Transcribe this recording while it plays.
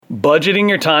Budgeting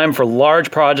your time for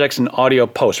large projects and audio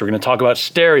posts. We're going to talk about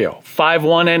stereo,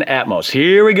 5.1, and Atmos.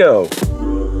 Here we go.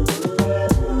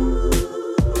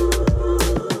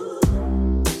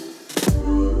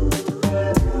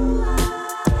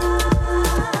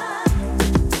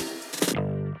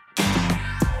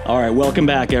 All right, welcome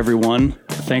back, everyone.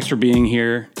 Thanks for being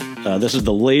here. This is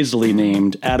the lazily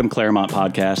named Adam Claremont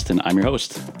podcast, and I'm your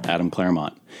host, Adam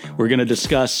Claremont. We're going to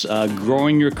discuss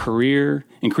growing your career,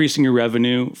 increasing your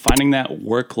revenue, finding that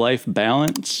work-life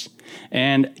balance,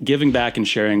 and giving back and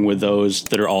sharing with those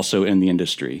that are also in the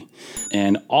industry.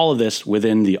 And all of this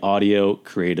within the audio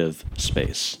creative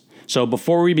space. So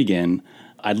before we begin,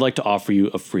 I'd like to offer you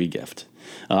a free gift.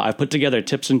 I've put together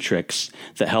tips and tricks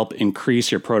that help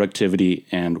increase your productivity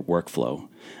and workflow.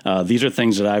 These are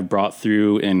things that I've brought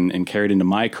through and carried into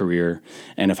my career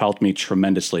and have helped me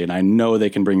tremendously. And I know they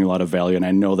can bring you a lot of value, and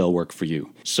I know they'll work for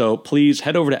you. So please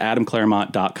head over to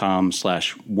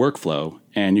adamclaremont.com/workflow,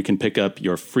 and you can pick up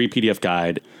your free PDF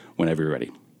guide whenever you're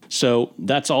ready. So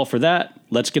that's all for that.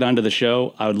 Let's get on to the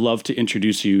show. I would love to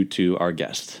introduce you to our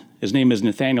guest. His name is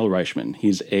Nathaniel Reichman.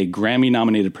 He's a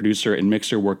Grammy-nominated producer and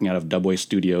mixer working out of Dubway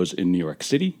Studios in New York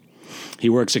City. He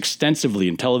works extensively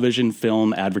in television,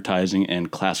 film, advertising,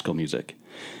 and classical music.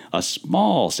 A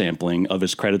small sampling of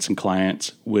his credits and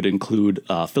clients would include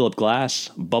Philip Glass,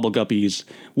 Bubble Guppies,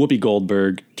 Whoopi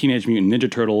Goldberg, Teenage Mutant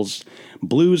Ninja Turtles,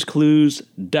 Blues Clues,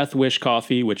 Death Wish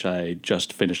Coffee, which I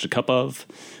just finished a cup of,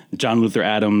 John Luther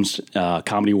Adams,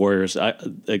 Comedy Warriors.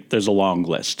 There's a long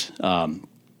list.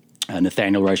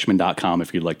 NathanielReichman.com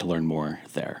if you'd like to learn more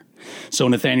there. So,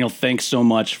 Nathaniel, thanks so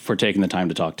much for taking the time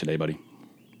to talk today, buddy.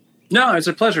 No, it's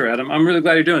a pleasure, Adam. I'm really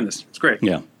glad you're doing this. It's great.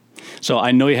 Yeah. So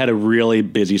I know you had a really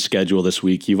busy schedule this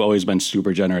week. You've always been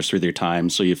super generous with your time,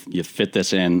 so you fit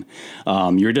this in.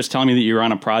 You were just telling me that you were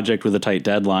on a project with a tight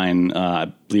deadline.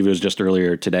 I believe it was just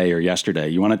earlier today or yesterday.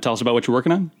 You want to tell us about what you're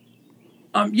working on?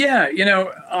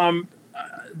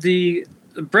 The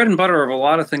bread and butter of a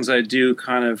lot of things I do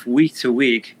kind of week to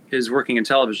week is working in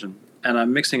television. And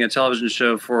I'm mixing a television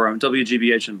show for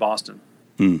WGBH in Boston.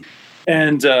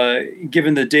 And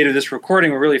given the date of this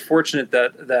recording, we're really fortunate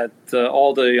that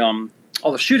all the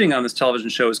shooting on this television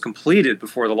show is completed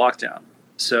before the lockdown.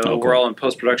 So We're all in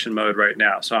post-production mode right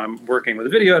now. So I'm working with a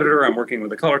video editor, I'm working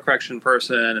with a color correction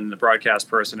person and the broadcast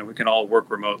person, and we can all work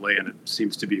remotely, and it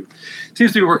seems to be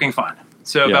working fine.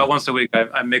 So about once a week,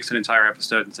 I mix an entire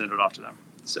episode and send it off to them.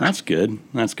 So. That's good.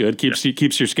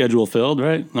 Keeps your schedule filled,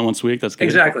 right? And once a week, that's good.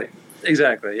 Exactly.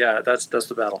 Yeah, that's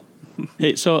the battle.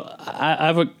 Hey, so I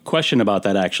have a question about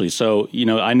that, actually. So,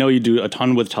 I know you do a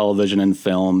ton with television and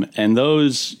film, and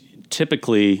those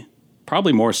typically,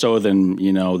 probably more so than,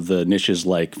 the niches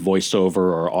like voiceover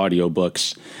or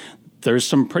audiobooks, there's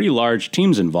some pretty large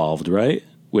teams involved, right,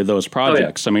 with those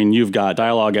projects. Oh, yeah. I mean, you've got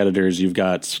dialogue editors, you've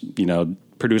got,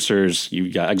 producers,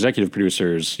 you've got executive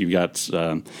producers, you've got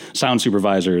sound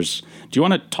supervisors. Do you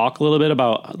want to talk a little bit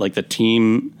about, like, the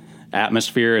team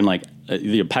atmosphere and, like,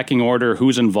 the pecking order,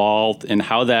 who's involved, and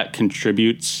how that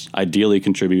ideally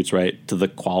contributes, right, to the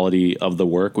quality of the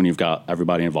work when you've got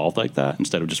everybody involved like that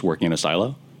instead of just working in a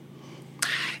silo?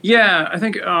 Yeah, I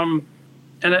think, and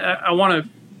I want to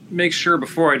make sure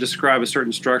before I describe a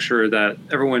certain structure that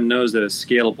everyone knows that it's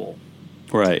scalable.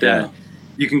 Right, yeah.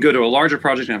 You can go to a larger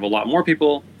project and have a lot more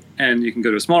people, and you can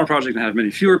go to a smaller project and have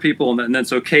many fewer people, and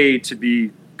that's okay to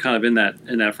be kind of in that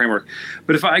framework.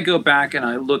 But if I go back and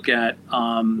I look at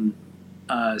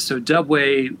so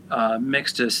Dubway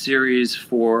mixed a series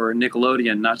for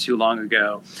Nickelodeon not too long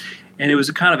ago, and it was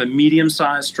a kind of a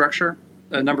medium-sized structure,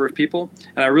 a number of people,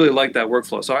 and I really like that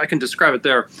workflow. So I can describe it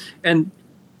there. And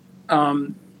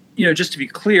just to be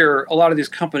clear, a lot of these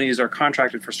companies are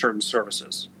contracted for certain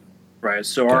services, right?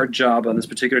 So our job on this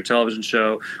particular television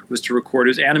show was to record.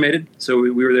 It was animated, so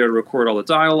we were there to record all the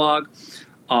dialogue.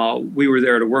 We were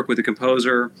there to work with the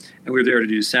composer, and we were there to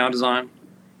do sound design,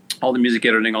 all the music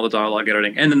editing, all the dialogue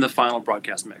editing, and then the final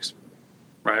broadcast mix,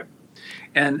 right?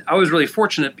 And I was really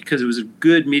fortunate because it was a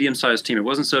good medium-sized team. It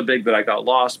wasn't so big that I got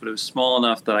lost, but it was small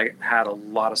enough that I had a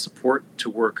lot of support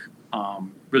to work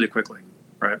really quickly,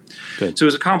 right? Good. So it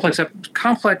was a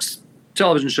complex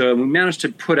television show, and we managed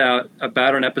to put out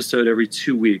about an episode every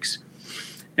 2 weeks.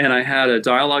 And I had a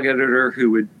dialogue editor who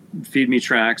would feed me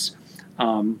tracks.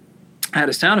 I had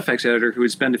a sound effects editor who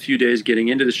would spend a few days getting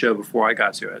into the show before I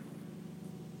got to it.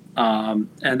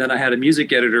 And then I had a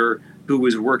music editor who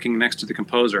was working next to the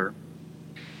composer.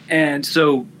 And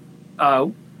so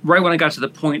right when I got to the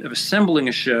point of assembling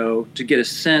a show to get a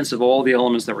sense of all the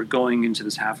elements that were going into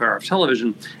this half hour of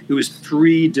television, it was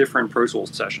 3 different Pro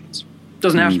Tools sessions.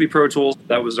 Doesn't have to be Pro Tools.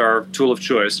 That was our tool of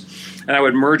choice. And I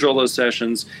would merge all those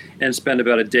sessions and spend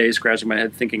about a day scratching my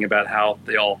head thinking about how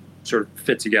they all sort of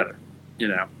fit together, you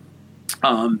know.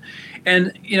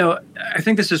 And, you know, I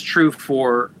think this is true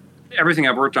for everything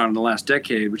I've worked on in the last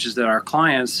decade, which is that our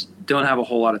clients don't have a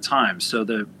whole lot of time. So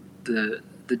the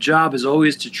job is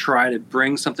always to try to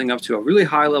bring something up to a really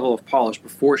high level of polish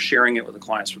before sharing it with the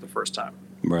clients for the first time.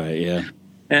 Right, yeah.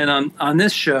 And on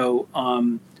this show,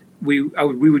 we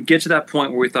would get to that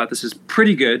point where we thought this is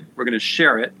pretty good. We're going to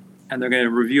share it, and they're going to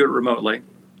review it remotely.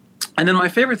 And then my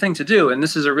favorite thing to do, and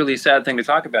this is a really sad thing to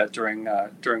talk about during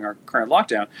our current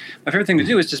lockdown, my favorite thing to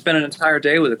do is to spend an entire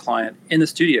day with a client in the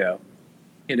studio,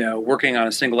 you know, working on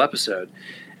a single episode,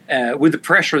 with the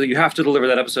pressure that you have to deliver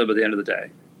that episode by the end of the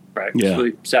day, right? Yeah. It's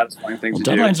really satisfying thing to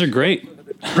Deadlines do. are great.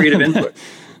 Creative input.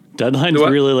 Deadlines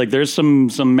really, like, there's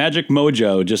some magic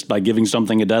mojo just by giving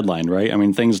something a deadline, right? I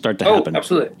mean, things start to happen.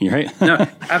 Absolutely. You're right? No,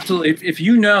 absolutely. If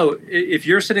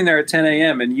you're sitting there at 10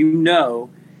 a.m. and you know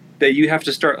that you have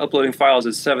to start uploading files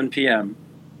at 7 p.m.,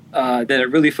 then it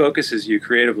really focuses you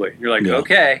creatively. You're like,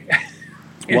 okay.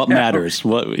 What matters?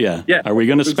 What? Yeah. Are we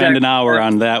going to spend an hour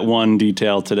on that one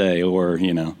detail today, or,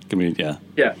 you know, can we? Yeah.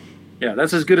 Yeah.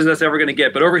 That's as good as that's ever going to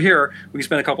get. But over here, we can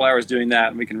spend a couple hours doing that,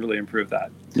 and we can really improve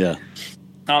that. Yeah.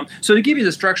 So to give you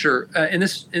the structure, in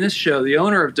this show, the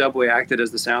owner of Dubway acted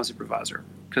as the sound supervisor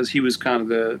because he was kind of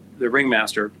the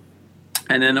ringmaster.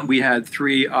 And then we had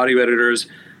 3 audio editors.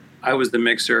 I was the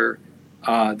mixer.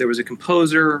 There was a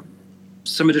composer,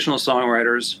 some additional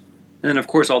songwriters, and then, of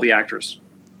course, all the actors,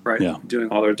 right? Yeah. Doing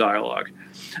all their dialogue.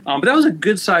 But that was a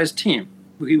good-sized team.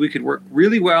 We could work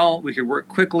really well. We could work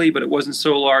quickly, but it wasn't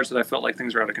so large that I felt like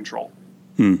things were out of control,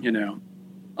 you know.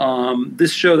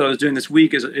 This show that I was doing this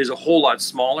week is a whole lot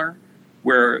smaller,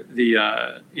 where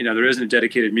there isn't a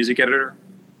dedicated music editor,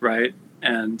 right?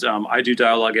 And I do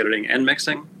dialogue editing and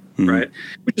mixing, right?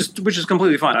 Which is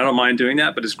completely fine. I don't mind doing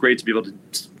that, but it's great to be able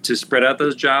to spread out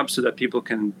those jobs so that people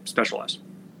can specialize.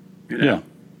 You know?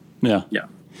 Yeah.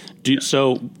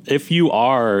 So if you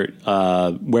are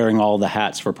wearing all the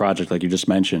hats for a project like you just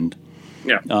mentioned,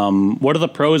 what are the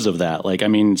pros of that? Like, I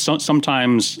mean,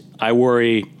 sometimes I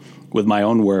worry with my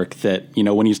own work that, you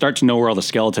know, when you start to know where all the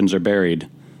skeletons are buried,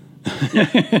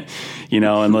 you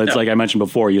know, and it's like I mentioned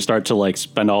before, you start to like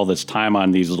spend all this time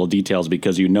on these little details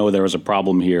because you know there was a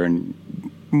problem here, and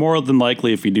more than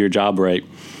likely, if you do your job right,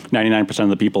 99% of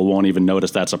the people won't even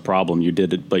notice that's a problem. You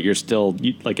did it, but you're still,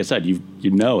 like I said, you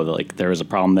know that like there is a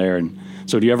problem there. And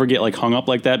so do you ever get like hung up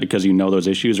like that because you know those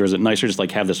issues, or is it nicer just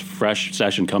like have this fresh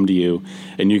session come to you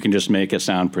and you can just make it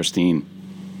sound pristine?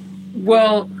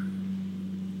 Well,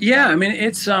 yeah, I mean,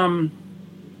 it's, I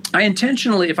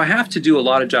intentionally, if I have to do a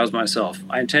lot of jobs myself,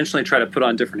 I intentionally try to put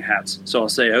on different hats. So I'll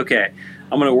say, okay,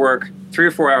 I'm going to work 3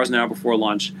 or 4 hours an hour before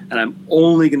lunch, and I'm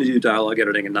only going to do dialogue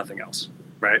editing and nothing else,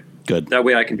 right? Good. That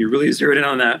way I can be really zeroed in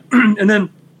on that. And then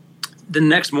the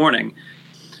next morning,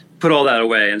 put all that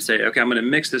away and say, okay, I'm going to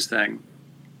mix this thing,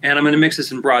 and I'm going to mix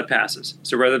this in broad passes.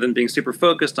 So rather than being super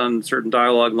focused on certain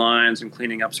dialogue lines and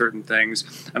cleaning up certain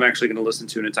things, I'm actually going to listen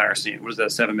to an entire scene. What does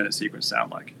that 7-minute sequence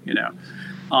sound like, you know?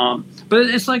 But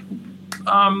it's like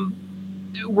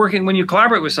working, when you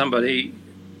collaborate with somebody,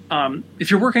 if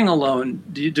you're working alone,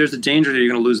 there's a danger that you're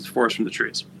going to lose the forest from the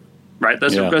trees, right?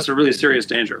 That's a really serious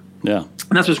danger. Yeah.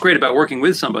 And that's what's great about working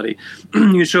with somebody.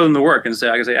 You show them the work and say,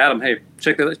 I can say, Adam, hey,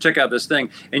 check out this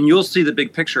thing, and you'll see the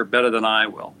big picture better than I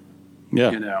will.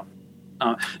 Yeah. You know?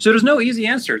 So there's no easy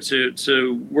answer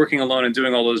to working alone and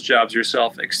doing all those jobs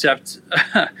yourself, except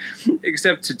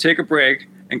to take a break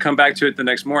and come back to it the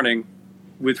next morning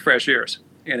with fresh ears,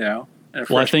 you know, and a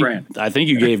fresh brain. I think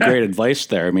you gave great advice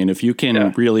there. I mean, if you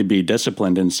can really be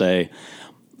disciplined and say,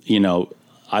 you know,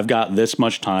 I've got this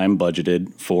much time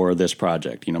budgeted for this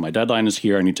project. You know, my deadline is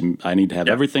here. I need to have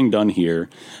everything done here.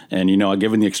 And, you know,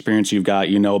 given the experience you've got,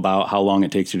 you know about how long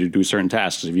it takes you to do certain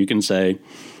tasks. If you can say,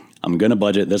 I'm going to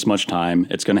budget this much time,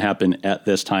 it's going to happen at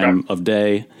this time of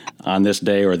day, on this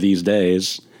day or these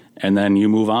days, and then you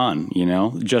move on, you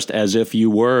know, just as if you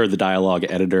were the dialogue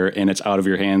editor and it's out of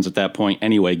your hands at that point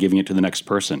anyway, giving it to the next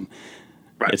person.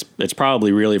 Right. It's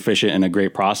probably really efficient and a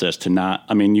great process to not,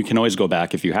 I mean, you can always go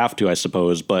back if you have to, I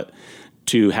suppose, but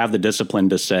to have the discipline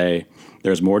to say,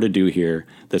 there's more to do here,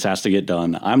 this has to get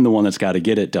done, I'm the one that's got to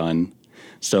get it done.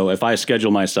 So if I schedule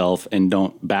myself and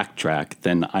don't backtrack,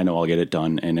 then I know I'll get it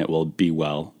done and it will be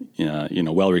well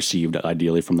received,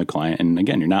 ideally from the client. And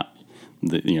again, you're not,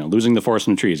 losing the forest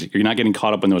from the trees. You're not getting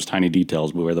caught up in those tiny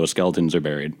details where those skeletons are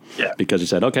buried. Yeah. Because you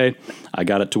said, okay, I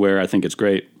got it to where I think it's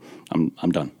great. I'm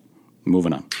done.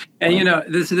 Moving on. And you know,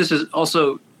 this is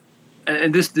also,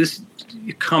 and this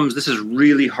is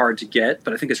really hard to get,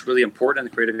 but I think it's really important in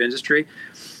the creative industry,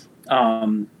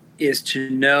 is to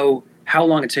know how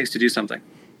long it takes to do something.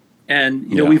 And,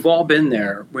 you know, we've all been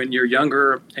there when you're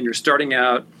younger and you're starting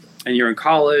out and you're in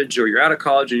college or you're out of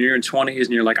college and you're in 20s and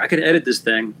you're like, I can edit this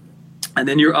thing. And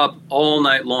then you're up all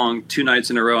night long, 2 nights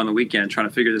in a row on the weekend trying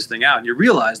to figure this thing out. And you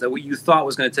realize that what you thought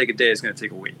was going to take a day is going to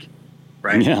take a week.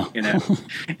 Right? Yeah. You know,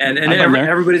 and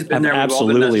everybody's been there. I've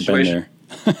absolutely been there.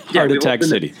 Heart attack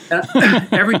city.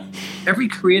 Every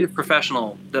creative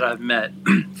professional that I've met,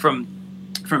 from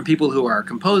people who are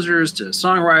composers to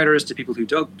songwriters to people who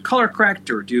do color correct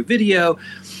or do video,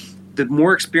 the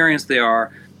more experienced they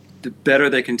are, the better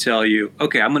they can tell you,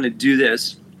 okay, I'm going to do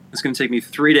this. It's going to take me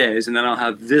 3 days, and then I'll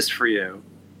have this for you,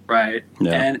 right?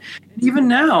 Yeah. And even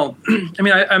now, I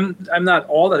mean, I'm not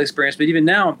all that experienced, but even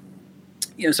now,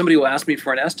 you know, somebody will ask me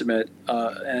for an estimate,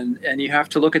 and you have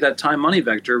to look at that time-money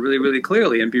vector really, really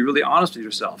clearly and be really honest with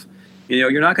yourself. You know,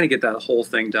 you're not going to get that whole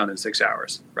thing done in 6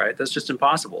 hours, right? That's just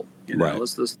impossible. You know? Right.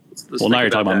 Let's well, now you're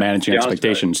talking about managing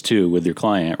expectations too with your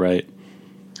client, right?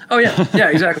 Oh yeah,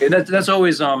 exactly. That's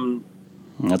always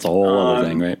that's a whole other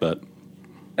thing, right? But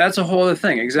that's a whole other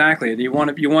thing, exactly. And you want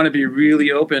to be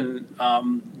really open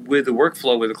with the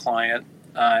workflow with the client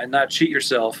and not cheat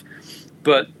yourself,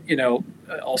 but you know,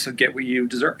 also get what you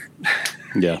deserve.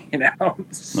 Yeah. You know.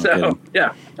 So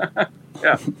yeah.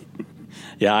 Yeah.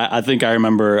 Yeah, I think I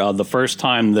remember the first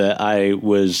time that I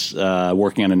was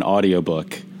working on an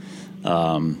audiobook.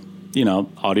 You know,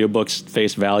 audiobooks,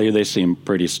 face value, they seem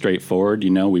pretty straightforward. You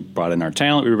know, we brought in our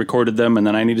talent, we recorded them, and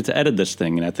then I needed to edit this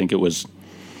thing. And I think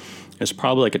it's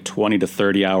probably like a 20 to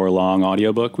 30 hour long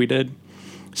audiobook we did.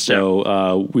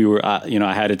 So we were, you know,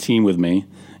 I had a team with me,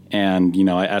 and, you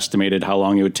know, I estimated how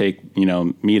long it would take, you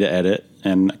know, me to edit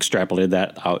and extrapolated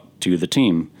that out to the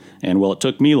team. And well, it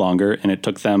took me longer and it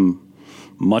took them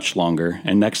much longer.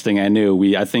 And next thing I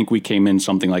knew, I think we came in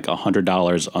something like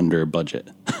 $100 under budget.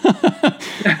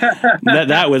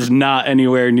 that was not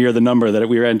anywhere near the number that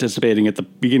we were anticipating at the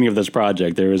beginning of this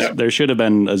project. There should have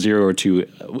been a 0 or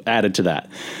 2 added to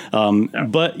that.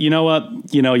 But you know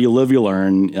what? You know, you live, you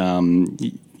learn.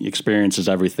 Experience is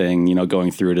everything. You know,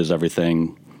 going through it is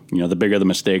everything. You know, the bigger the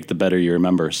mistake, the better you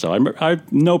remember. So I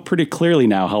know pretty clearly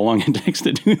now how long it takes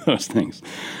to do those things.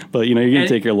 But you know, you're going to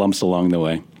take your lumps along the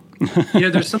way. You know,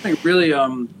 there's something really,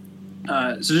 so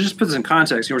just put this in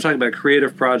context, you know, we're talking about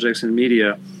creative projects in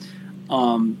media.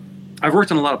 I've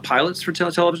worked on a lot of pilots for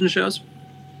television shows,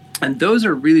 and those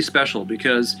are really special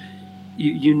because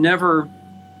you never,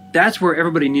 that's where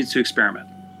everybody needs to experiment.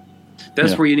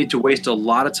 That's where you need to waste a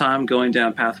lot of time going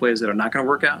down pathways that are not going to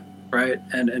work out, right?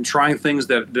 And trying things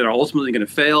that are ultimately going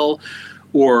to fail,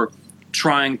 or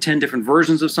trying 10 different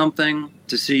versions of something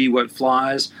to see what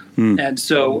flies. And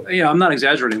so, you know, I'm not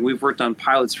exaggerating. We've worked on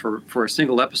pilots for a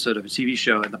single episode of a TV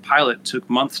show, and the pilot took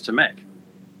months to make,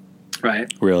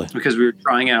 right? Really? Because we were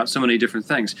trying out so many different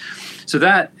things. So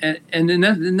that, and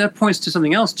then that points to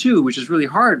something else too, which is really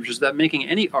hard, which is that making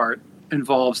any art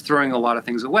involves throwing a lot of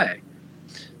things away.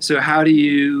 So how do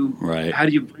you bring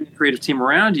a creative team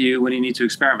around you when you need to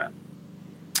experiment?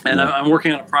 And I'm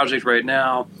working on a project right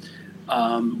now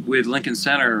with Lincoln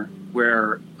Center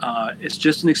where it's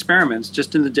just an experiment. It's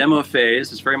just in the demo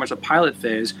phase. It's very much a pilot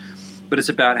phase, but it's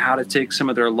about how to take some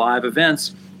of their live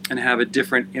events and have a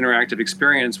different interactive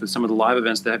experience with some of the live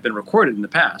events that have been recorded in the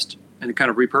past and to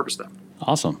kind of repurpose them.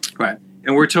 Awesome. Right.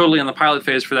 And we're totally in the pilot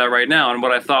phase for that right now. And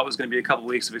what I thought was going to be a couple of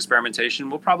weeks of experimentation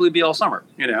will probably be all summer,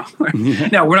 you know.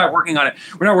 Now, we're not working on it.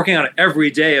 We're not working on it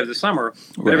every day of the summer.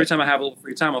 But every time I have a little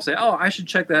free time, I'll say, oh, I should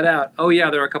check that out. Oh, yeah,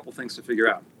 there are a couple things to figure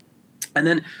out. And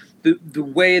then the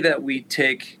way that we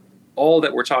take all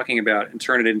that we're talking about and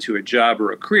turn it into a job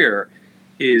or a career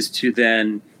is to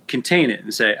then contain it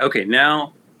and say, okay,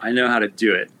 now I know how to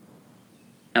do it.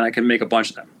 And I can make a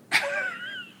bunch of them.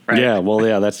 Right? Yeah, well,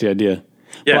 yeah, that's the idea.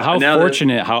 Yeah, well, how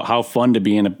fortunate, how fun to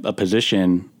be in a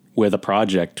position with a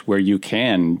project where you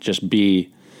can just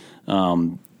be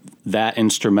that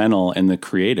instrumental in the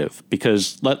creative.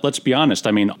 Because let's be honest,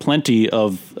 I mean, plenty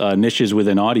of niches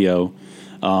within audio,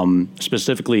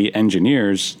 specifically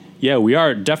engineers, yeah, we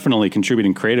are definitely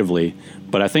contributing creatively.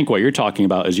 But I think what you're talking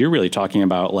about is you're really talking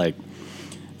about like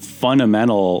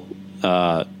fundamental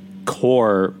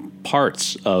core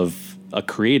parts of a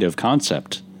creative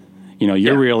concept. You know,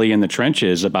 you're really in the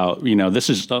trenches about, you know, this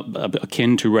is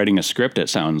akin to writing a script, it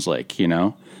sounds like, you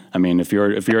know. I mean, if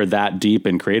you're that deep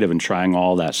and creative and trying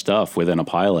all that stuff within a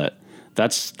pilot,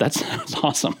 that's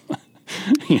awesome.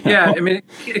 You know? Yeah, I mean,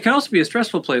 it can also be a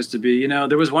stressful place to be. You know,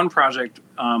 there was one project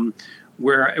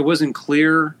where it wasn't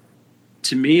clear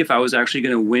to me if I was actually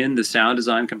going to win the sound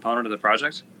design component of the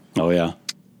project. Oh, yeah.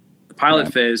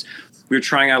 pilot phase, we were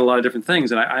trying out a lot of different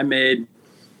things, and I made.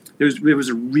 It was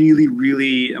a really,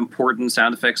 really important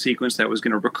sound effect sequence that was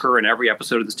going to recur in every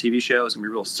episode of this TV show. It was going to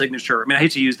be a real signature. I mean, I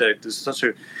hate to use that. It's such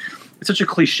a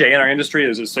cliche in our industry.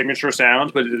 It's a signature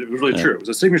sound, but it was really true. It was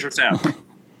a signature sound.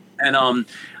 And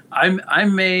I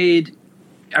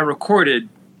recorded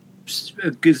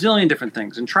a gazillion different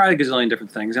things and tried a gazillion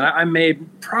different things. And I made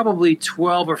probably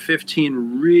 12 or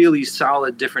 15 really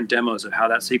solid different demos of how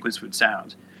that sequence would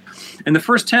sound. And the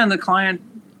first 10, the client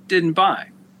didn't buy.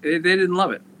 They didn't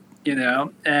love it.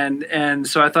 And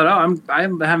so I thought,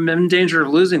 I'm in danger of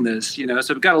losing this, so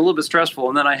it got a little bit stressful.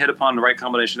 And then I hit upon the right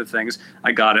combination of things.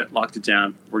 I got it, locked it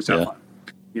down, works out fine.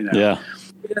 Yeah.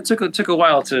 It took a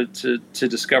while to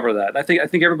discover that. I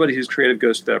think everybody who's creative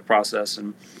goes through that process.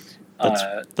 And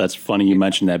that's funny you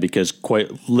mentioned that, because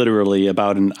quite literally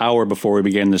about an hour before we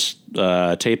began this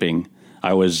taping,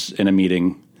 I was in a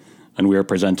meeting. And we were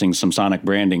presenting some sonic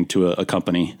branding to a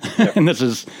company. Yep. And this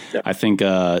is, I think,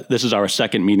 this is our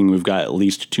second meeting. We've got at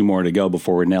least 2 more to go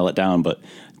before we nail it down. But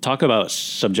talk about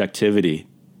subjectivity.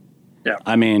 Yeah.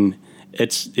 I mean,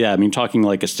 talking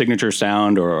like a signature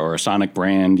sound or a sonic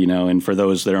brand, and for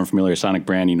those that aren't familiar, sonic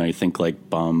brand, you think like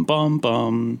bum, bum,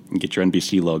 bum, and get your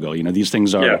NBC logo. These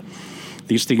things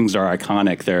are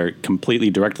iconic. They're completely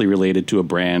directly related to a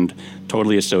brand,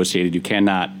 totally associated. You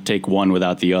cannot take one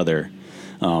without the other.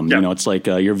 It's like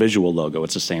your visual logo.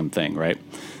 It's the same thing, right?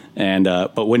 And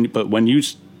but when you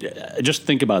just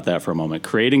think about that for a moment,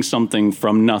 creating something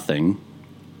from nothing,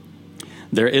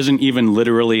 there isn't even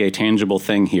literally a tangible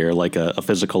thing here, like a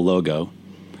physical logo.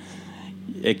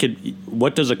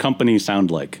 What does a company sound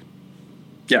like?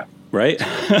 Yeah. Right.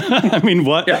 I mean,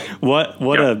 what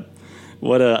a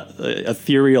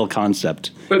ethereal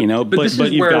concept, but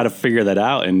you've got to figure that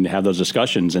out and have those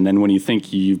discussions. And then when you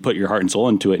think you put your heart and soul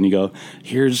into it and you go,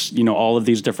 here's, all of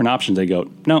these different options, they go,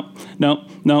 no,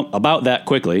 about that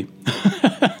quickly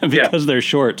because they're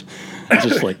short. It's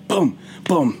just like, boom,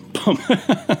 boom, boom.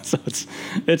 So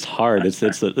it's hard. It's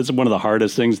one of the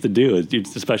hardest things to do,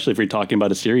 especially if you're talking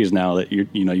about a series now that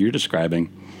you're describing.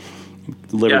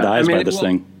 Live or dies by this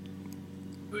thing.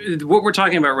 What we're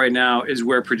talking about right now is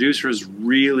where producers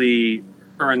really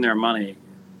earn their money,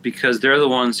 because they're the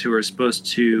ones who are supposed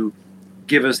to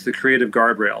give us the creative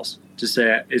guardrails to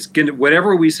say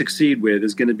whatever we succeed with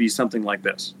is going to be something like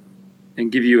this,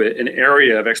 and give you an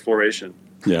area of exploration.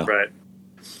 Yeah. Right.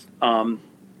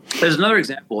 There's another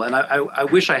example, and I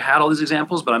wish I had all these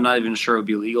examples, but I'm not even sure it would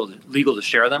be legal to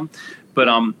share them. But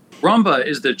Rumba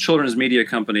is the children's media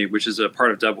company, which is a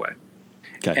part of Dubway.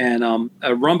 Okay. And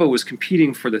Rumba was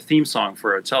competing for the theme song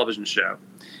for a television show.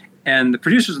 And the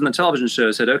producers on the television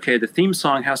show said, okay, the theme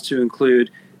song has to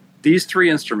include these 3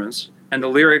 instruments, and the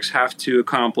lyrics have to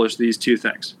accomplish these 2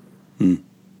 things.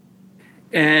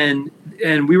 And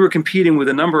we were competing with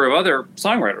a number of other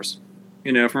songwriters,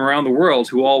 from around the world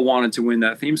who all wanted to win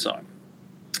that theme song.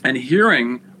 And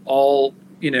hearing all,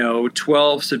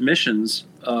 12 submissions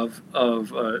of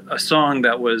a song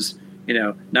that was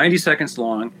 90 seconds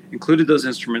long, included those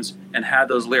instruments, and had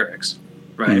those lyrics,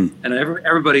 right? And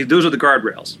everybody, those are the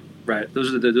guardrails, right?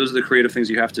 Those are the creative things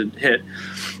you have to hit,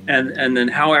 and then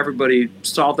how everybody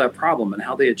solved that problem and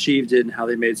how they achieved it and how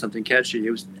they made something catchy.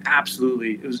 It was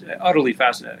utterly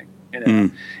fascinating.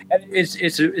 And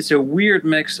it's a weird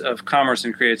mix of commerce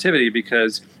and creativity,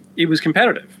 because it was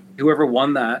competitive. Whoever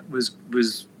won that was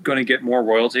going to get more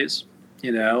royalties,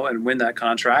 and win that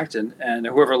contract, and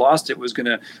whoever lost it was going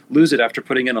to lose it after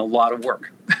putting in a lot of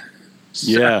work.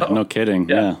 No kidding.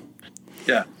 Yeah.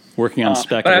 Working on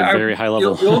spec at a very high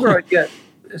level. The older I get,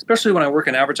 especially when I work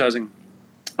in advertising,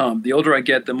 the older I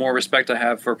get, the more respect I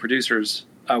have for producers.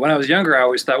 When I was younger, I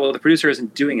always thought, well, the producer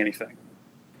isn't doing anything,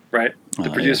 right? The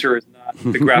producer is not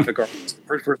the graphic artist.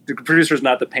 The producer is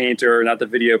not the painter, not the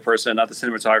video person, not the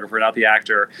cinematographer, not the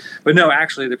actor. But no,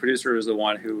 actually, the producer is the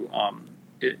one who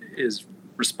is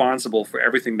responsible for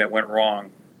everything that went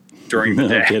wrong during the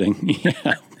day. No kidding.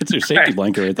 Yeah, it's your safety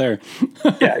blanket right there.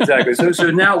 Yeah, exactly.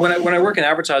 So now when I work in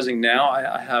advertising now,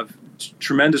 I have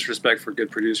tremendous respect for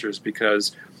good producers,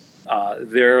 because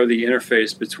they're the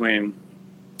interface between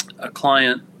a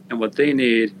client and what they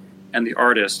need and the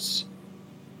artists,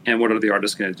 and what are the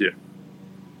artists going to do,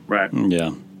 right?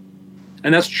 Yeah.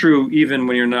 And that's true even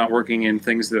when you're not working in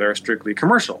things that are strictly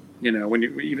commercial.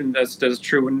 That's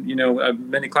true when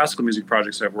many classical music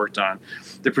projects I've worked on.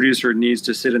 The producer needs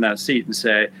to sit in that seat and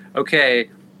say,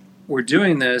 okay, we're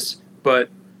doing this, but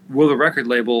will the record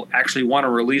label actually want to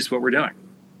release what we're doing?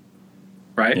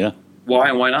 Right? Yeah. Why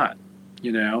and why not?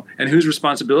 And whose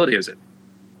responsibility is it?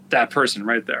 That person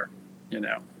right there.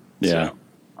 Yeah. So,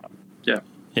 Yeah,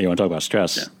 you want to talk about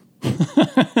stress?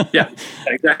 Yeah,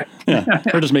 exactly. Yeah,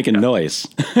 we're just making noise.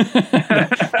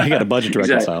 I got a budget to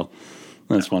reconcile. Exactly.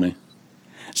 That's funny.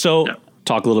 So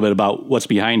talk a little bit about what's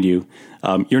behind you.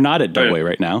 You're not at Dolby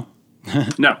right now.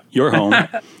 No. You're home.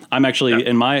 I'm actually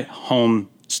in my home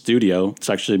studio. It's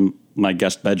actually my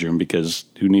guest bedroom because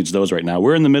who needs those right now?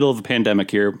 We're in the middle of a pandemic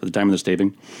here at the time of this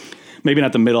taping. Maybe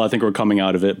not the middle. I think we're coming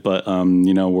out of it, but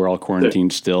we're all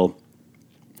quarantined still.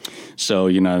 So,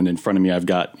 in front of me, I've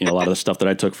got a lot of the stuff that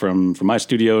I took from my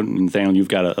studio. And Nathaniel, you've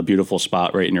got a beautiful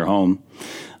spot right in your home.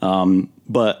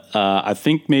 But I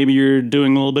think maybe you're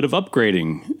doing a little bit of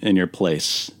upgrading in your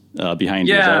place behind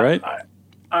you. Is that right?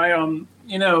 I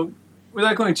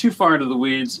without going too far into the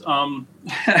weeds,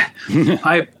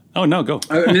 Oh, no, go.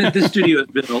 This studio has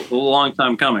been a long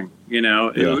time coming.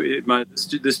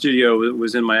 This studio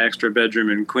was in my extra bedroom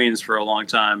in Queens for a long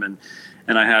time, and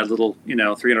I had little,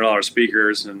 $300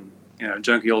 speakers and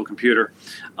junky old computer.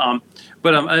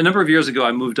 But a number of years ago,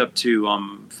 I moved up to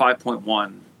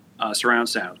 5.1 surround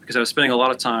sound because I was spending a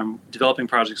lot of time developing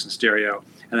projects in stereo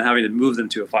and then having to move them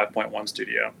to a 5.1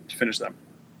 studio to finish them.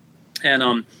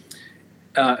 And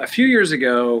a few years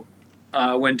ago,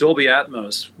 when Dolby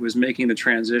Atmos was making the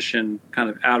transition kind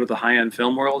of out of the high-end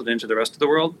film world and into the rest of the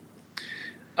world,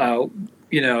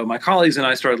 my colleagues and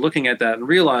I started looking at that and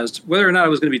realized whether or not it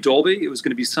was going to be Dolby, it was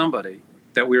going to be somebody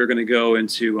that we were going to go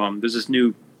into. There's this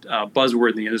new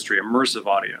buzzword in the industry, immersive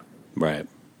audio. Right.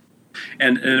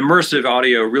 And immersive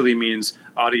audio really means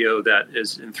audio that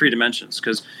is in three dimensions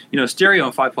because, stereo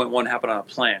and 5.1 happen on a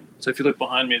plane. So if you look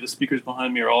behind me, the speakers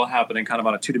behind me are all happening kind of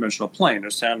on a two-dimensional plane.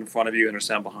 There's sound in front of you and there's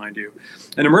sound behind you.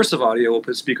 And immersive audio will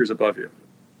put speakers above you.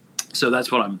 So that's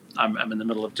what I'm in the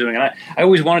middle of doing. And I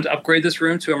always wanted to upgrade this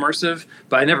room to immersive,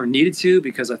 but I never needed to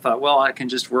because I thought, well, I can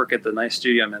just work at the nice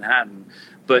studio in Manhattan.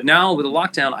 But now with the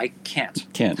lockdown, I can't.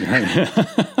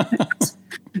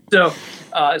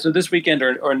 So this weekend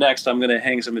or next, I'm going to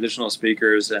hang some additional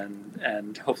speakers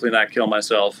and hopefully not kill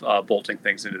myself bolting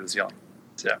things into the ceiling.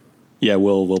 So yeah,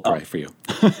 we'll pray for you.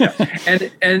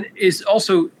 And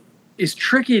it's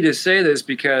tricky to say this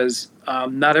because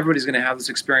not everybody's going to have this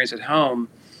experience at home.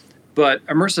 But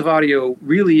immersive audio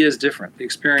really is different. The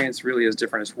experience really is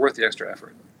different. It's worth the extra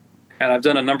effort. And I've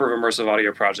done a number of immersive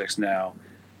audio projects now.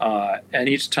 And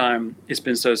each time it's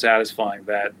been so satisfying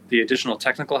that the additional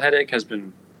technical headache has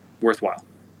been worthwhile.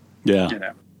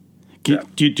 Yeah. Do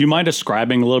you mind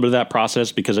describing a little bit of that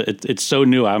process? Because it's so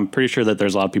new. I'm pretty sure that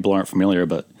there's a lot of people who aren't familiar,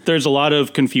 but there's a lot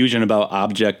of confusion about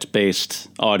object-based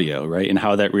audio, right? And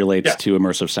how that relates to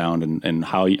immersive sound and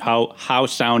how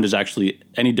sound is actually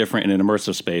any different in an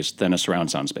immersive space than a surround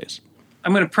sound space.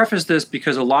 I'm going to preface this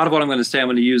because a lot of what I'm going to say, I'm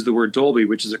going to use the word Dolby,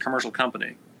 which is a commercial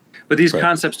company. But these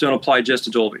concepts don't apply just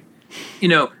to Dolby.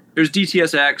 There's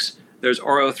DTSX, there's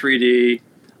RO 3D,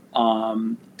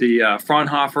 the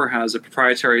Fraunhofer has a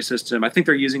proprietary system. I think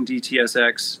they're using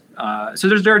DTSX. So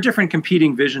there are different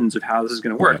competing visions of how this is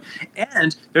going to work. Right.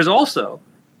 And there's also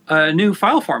a new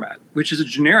file format, which is a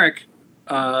generic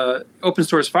open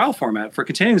source file format for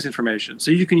containing this information.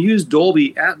 So you can use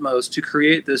Dolby Atmos to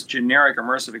create this generic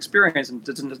immersive experience, and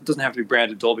it doesn't have to be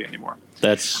branded Dolby anymore.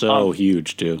 That's so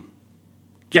huge, too.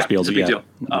 It's a big deal.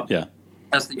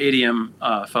 That's the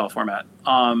ADM file format.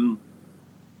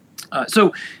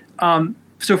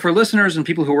 So for listeners and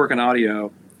people who work in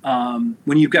audio,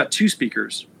 when you've got two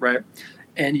speakers, right,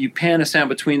 and you pan a sound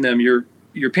between them,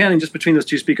 you're panning just between those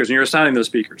two speakers, and you're assigning those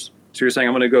speakers. So you're saying,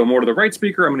 I'm going to go more to the right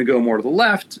speaker, I'm going to go more to the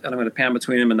left, and I'm going to pan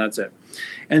between them, and that's it.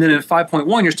 And then in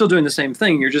 5.1, you're still doing the same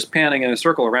thing. You're just panning in a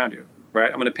circle around you, right?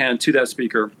 I'm going to pan to that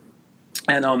speaker.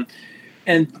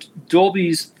 And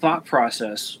Dolby's thought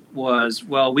process was,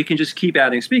 well, we can just keep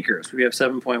adding speakers. We have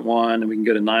 7.1, and we can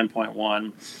go to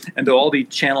 9.1, and they'll all be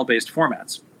channel-based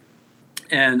formats.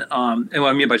 And what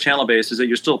I mean by channel-based is that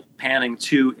you're still panning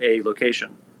to a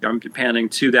location. I'm panning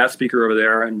to that speaker over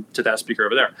there and to that speaker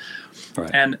over there. Right.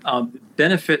 And the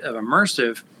benefit of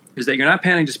immersive is that you're not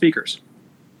panning to speakers.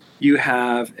 You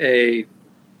have a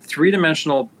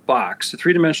three-dimensional box, a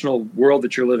three-dimensional world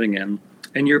that you're living in,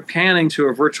 and you're panning to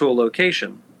a virtual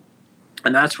location,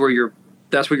 and that's where you're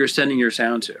sending your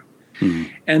sound to. Mm-hmm.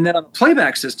 And then on the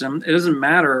playback system, it doesn't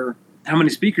matter how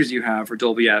many speakers you have for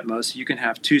Dolby Atmos. You can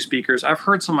have two speakers. I've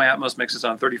heard some of my Atmos mixes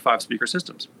on 35 speaker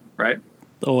systems, right?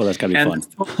 Oh, that's gotta be fun. And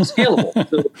it's totally scalable.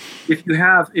 So if you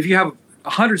have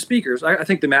 100 speakers, I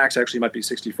think the max actually might be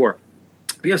 64.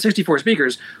 If you have 64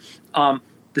 speakers,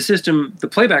 the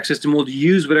playback system will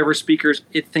use whatever speakers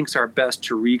it thinks are best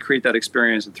to recreate that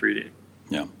experience in 3D.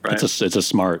 Yeah, right? It's a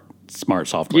smart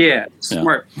software. Yeah,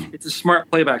 smart. It's a smart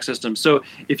playback system. So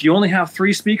if you only have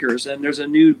three speakers, and there's a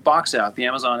new box out, the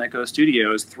Amazon Echo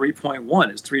Studio is 3.1.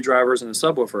 It's 3 drivers and a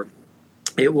subwoofer.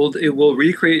 it will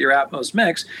recreate your Atmos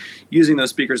mix using those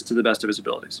speakers to the best of its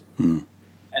abilities.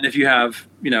 And if you have,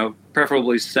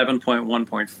 preferably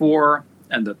 7.1.4,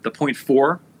 and the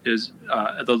 0.4 is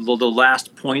the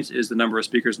last point is the number of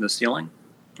speakers in the ceiling,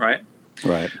 right?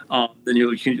 Right. Then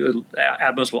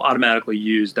Atmos will automatically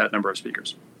use that number of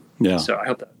speakers. Yeah. So I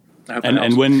hope that.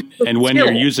 And when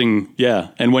you're using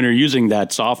that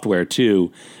software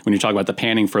too, when you talk about the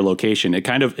panning for location,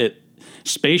 it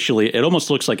spatially it almost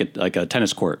looks like a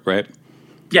tennis court, right?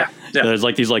 Yeah. There's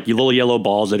like these little yellow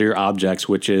balls that are your objects,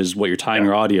 which is what you're tying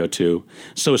your audio to.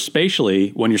 So spatially,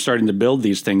 when you're starting to build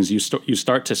these things, you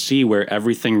start to see where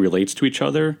everything relates to each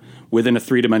other within a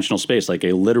three-dimensional space, like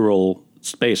a literal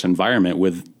space environment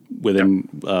within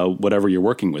whatever you're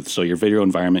working with. So your video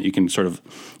environment, you can sort of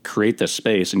create this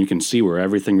space and you can see where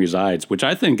everything resides, which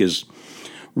I think is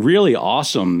really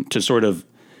awesome to sort of,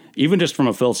 even just from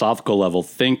a philosophical level,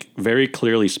 think very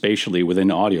clearly spatially within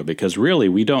audio, because really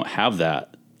we don't have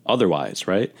that otherwise,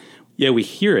 right? Yeah, we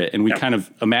hear it and we kind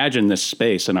of imagine this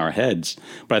space in our heads,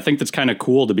 but I think that's kind of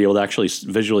cool to be able to actually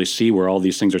visually see where all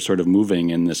these things are sort of moving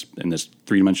in this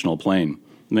three-dimensional plane.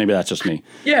 Maybe that's just me.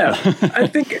 Yeah, I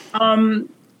think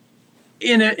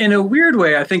in a weird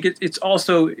way, I think it's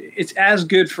as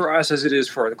good for us as it is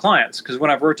for the clients. Because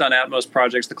when I've worked on Atmos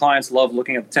projects, the clients love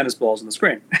looking at the tennis balls on the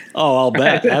screen. Oh, I'll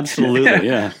bet. Absolutely,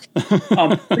 yeah.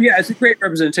 Yeah, it's a great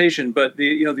representation, but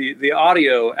the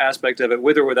audio aspect of it,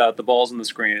 with or without the balls on the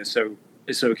screen, is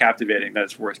so captivating that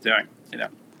it's worth doing.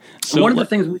 So one of the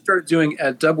things we started doing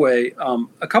at Dubway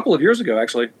a couple of years ago,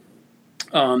 actually,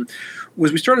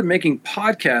 was we started making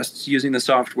podcasts using the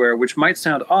software, which might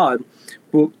sound odd,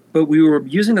 but we were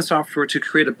using the software to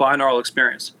create a binaural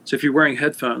experience. So if you're wearing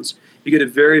headphones, you get a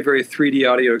very, very 3D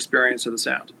audio experience of the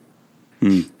sound.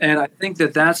 And I think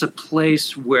that that's a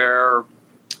place where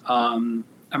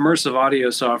immersive audio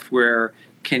software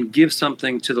can give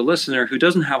something to the listener who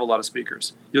doesn't have a lot of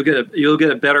speakers. You'll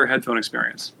get a better headphone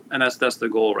experience, and that's the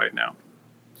goal right now.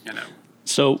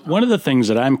 So one of the things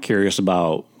that I'm curious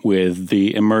about with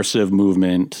the immersive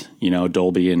movement,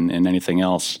 Dolby and anything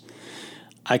else,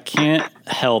 I can't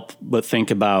help but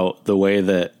think about the way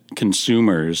that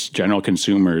general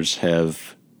consumers,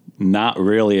 have not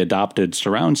really adopted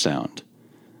surround sound.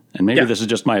 And maybe this is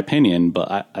just my opinion,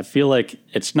 but I feel like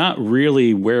it's not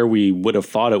really where we would have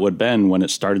thought it would have been when it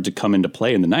started to come into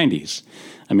play in the 90s.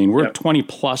 I mean, we're 20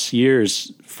 plus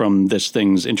years from this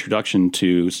thing's introduction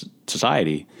to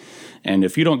society. And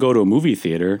if you don't go to a movie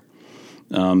theater,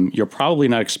 you're probably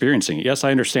not experiencing it. Yes,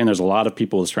 I understand there's a lot of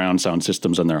people with surround sound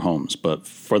systems in their homes, but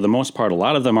for the most part, a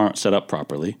lot of them aren't set up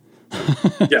properly.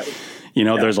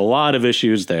 There's a lot of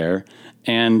issues there.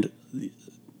 And,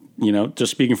 just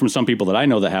speaking from some people that I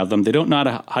know that have them, they don't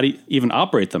know how to even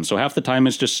operate them. So half the time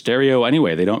it's just stereo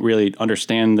anyway. They don't really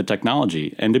understand the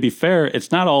technology. And to be fair,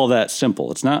 it's not all that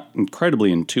simple. It's not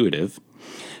incredibly intuitive.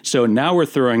 So now we're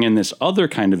throwing in this other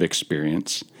kind of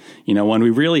experience, when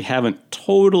we really haven't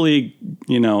totally,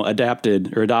 adopted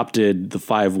the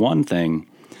 5.1 thing.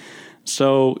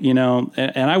 So,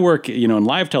 and I work, in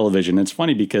live television. It's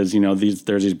funny because,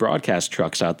 there's these broadcast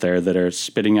trucks out there that are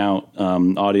spitting out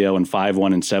audio in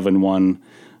 5.1 and 7.1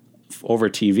 over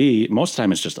TV. Most of the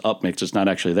time it's just upmix. It's not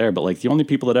actually there. But the only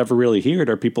people that ever really hear it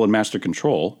are people in master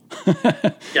control.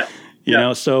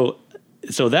 So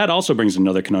that also brings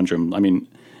another conundrum. I mean,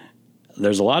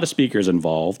 there's a lot of speakers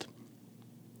involved.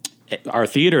 Our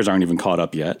theaters aren't even caught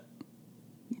up yet.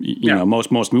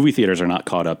 Most movie theaters are not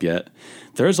caught up yet.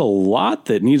 There's a lot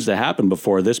that needs to happen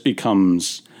before this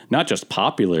becomes not just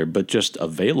popular, but just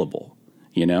available,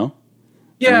 Yeah.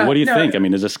 I mean, what do you think? I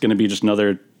mean, is this going to be just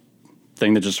another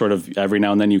thing that just sort of every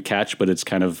now and then you catch, but it's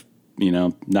kind of,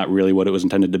 not really what it was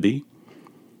intended to be?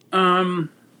 No.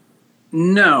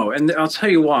 And I'll tell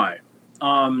you why.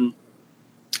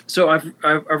 So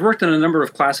I've worked on a number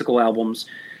of classical albums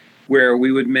where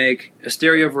we would make a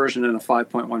stereo version and a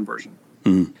 5.1 version.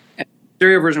 And the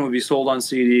stereo version would be sold on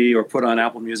CD or put on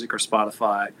Apple Music or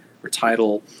Spotify or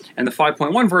Tidal, and the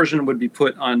 5.1 version would be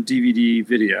put on DVD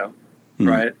video,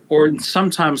 right? Or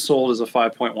sometimes sold as a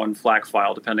 5.1 FLAC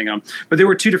file, depending on. But there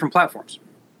were two different platforms,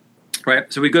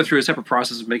 right? So we go through a separate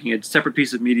process of making a separate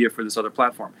piece of media for this other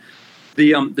platform.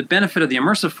 The benefit of the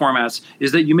immersive formats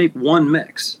is that you make one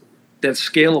mix that's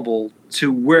scalable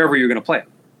to wherever you're going to play it.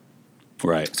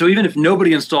 Right. So even if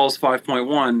nobody installs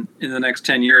 5.1 in the next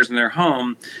 10 years in their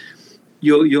home,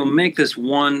 you'll make this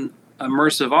one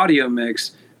immersive audio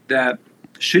mix that,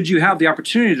 should you have the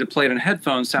opportunity to play it in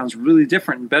headphones, sounds really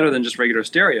different and better than just regular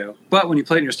stereo. But when you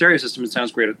play it in your stereo system, it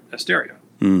sounds great as stereo.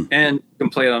 And you can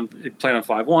play it on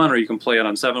 5.1 or you can play it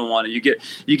on 7.1,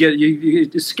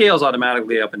 and it scales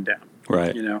automatically up and down.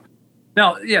 Right.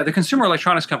 Now, yeah, the consumer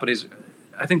electronics companies,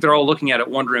 I think they're all looking at it,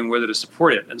 wondering whether to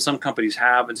support it. And some companies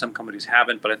have, and some companies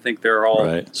haven't. But I think they're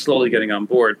all slowly getting on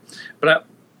board. But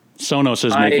Sonos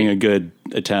is making a good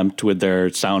attempt with their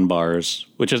sound bars,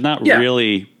 which is not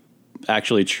really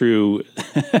actually true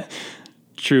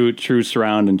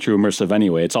surround and true immersive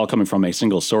anyway. It's all coming from a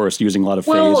single source, using a lot of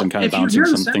phase and kind of bouncing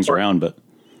some things around. But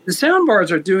the sound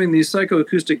bars are doing these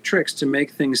psychoacoustic tricks to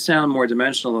make things sound more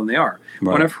dimensional than they are.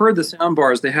 Right. When I've heard the sound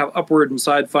bars, they have upward and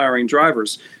side firing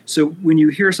drivers. So when you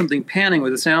hear something panning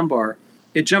with a sound bar,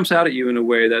 it jumps out at you in a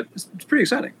way that's pretty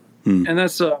exciting. And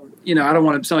that's, I don't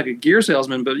want to sound like a gear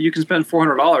salesman, but you can spend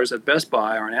 $400 at Best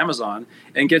Buy or on Amazon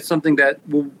and get something that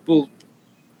will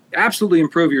absolutely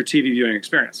improve your TV viewing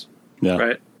experience. Yeah.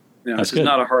 Right. It's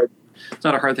not a hard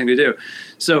thing to do.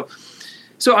 So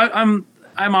I'm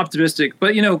optimistic,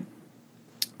 but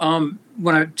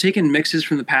when I've taken mixes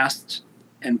from the past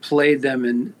and played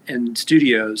them in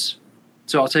studios,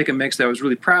 so I'll take a mix that I was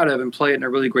really proud of and play it in a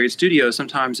really great studio.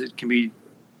 Sometimes it can be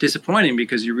disappointing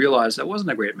because you realize that wasn't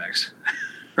a great mix,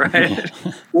 right?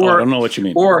 Or I don't know what you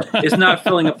mean. Or it's not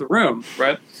filling up the room,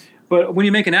 right? But when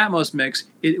you make an Atmos mix,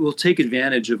 it will take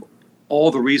advantage of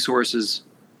all the resources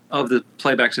of the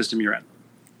playback system you're in.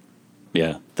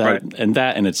 Yeah, and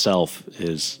that in itself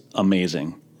is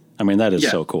amazing. I mean, that is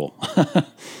so cool.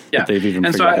 Yeah, they've even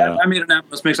and so figured that out. I made an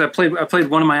Atmos mix. I played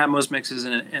one of my Atmos mixes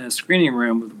in a screening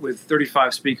room with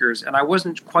 35 speakers, and I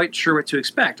wasn't quite sure what to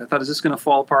expect. I thought, is this going to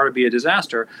fall apart or be a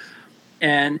disaster?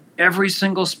 And every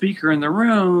single speaker in the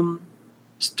room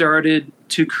started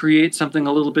to create something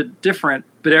a little bit different,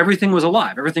 but everything was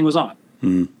alive. Everything was on.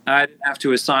 I didn't have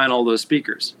to assign all those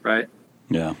speakers, right?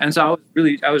 Yeah. And so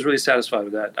I was really satisfied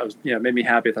with that. It made me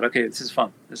happy. I thought, okay, this is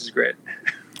fun. This is great.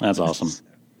 That's awesome.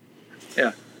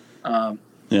 Yeah.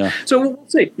 Yeah. So we'll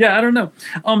see. Yeah, I don't know.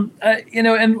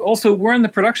 And also we're on the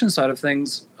production side of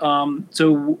things.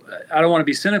 So I don't want to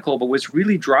be cynical, but what's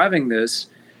really driving this,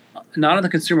 not on the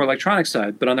consumer electronics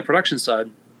side, but on the production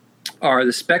side, are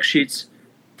the spec sheets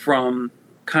from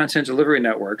content delivery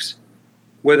networks,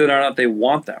 whether or not they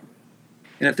want them.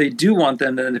 And if they do want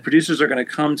them, then the producers are going to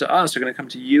come to us, are going to come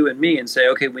to you and me and say,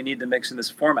 okay, we need the mix in this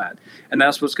format. And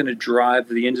that's what's going to drive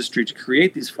the industry to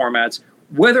create these formats,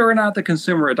 whether or not the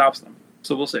consumer adopts them.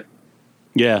 So we'll see.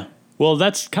 Yeah. Well,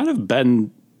 that's kind of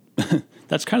the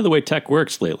way tech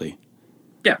works lately.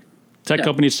 Yeah. Tech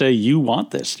companies say, you want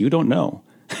this. You don't know.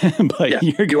 But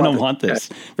you're going to want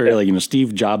this. Very Steve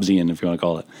Jobsian, if you want to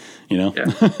call it, Yeah.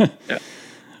 Yeah.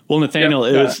 Well, Nathaniel,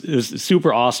 it was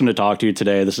super awesome to talk to you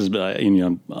today. This is,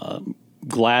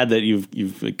 glad that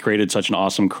you've created such an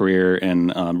awesome career,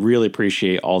 and really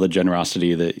appreciate all the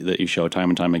generosity that you show time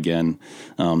and time again.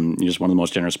 You're just one of the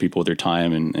most generous people with your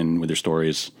time and with your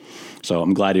stories. So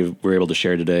I'm glad you were able to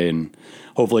share today, and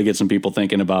hopefully get some people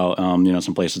thinking about,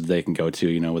 some places that they can go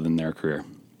to, within their career.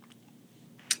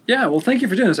 Yeah. Well, thank you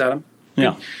for doing this, Adam.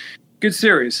 Yeah. Good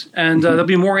series. And there'll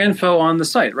be more info on the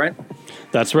site, right?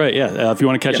 That's right, yeah. If you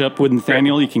want to catch up with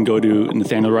Nathaniel, you can go to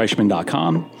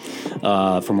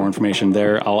nathanielreichman.com for more information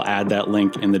there. I'll add that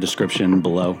link in the description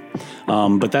below.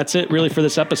 But that's it really for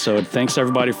this episode. Thanks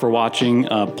everybody for watching.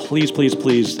 Please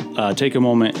take a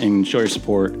moment and show your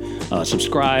support.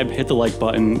 Subscribe, hit the like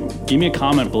button. Give me a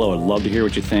comment below. I'd love to hear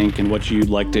what you think and what you'd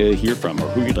like to hear from, or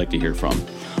who you'd like to hear from.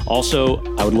 Also,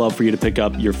 I would love for you to pick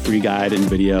up your free guide and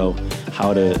video,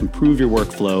 how to improve your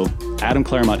workflow,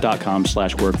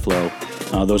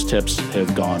 adamclaremont.com/workflow. Those tips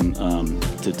have gone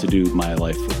to do my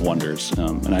life wonders,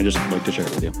 and I just like to share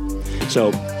it with you.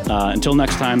 So until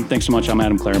next time, thanks so much. I'm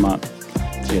Adam Claremont.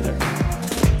 See you there.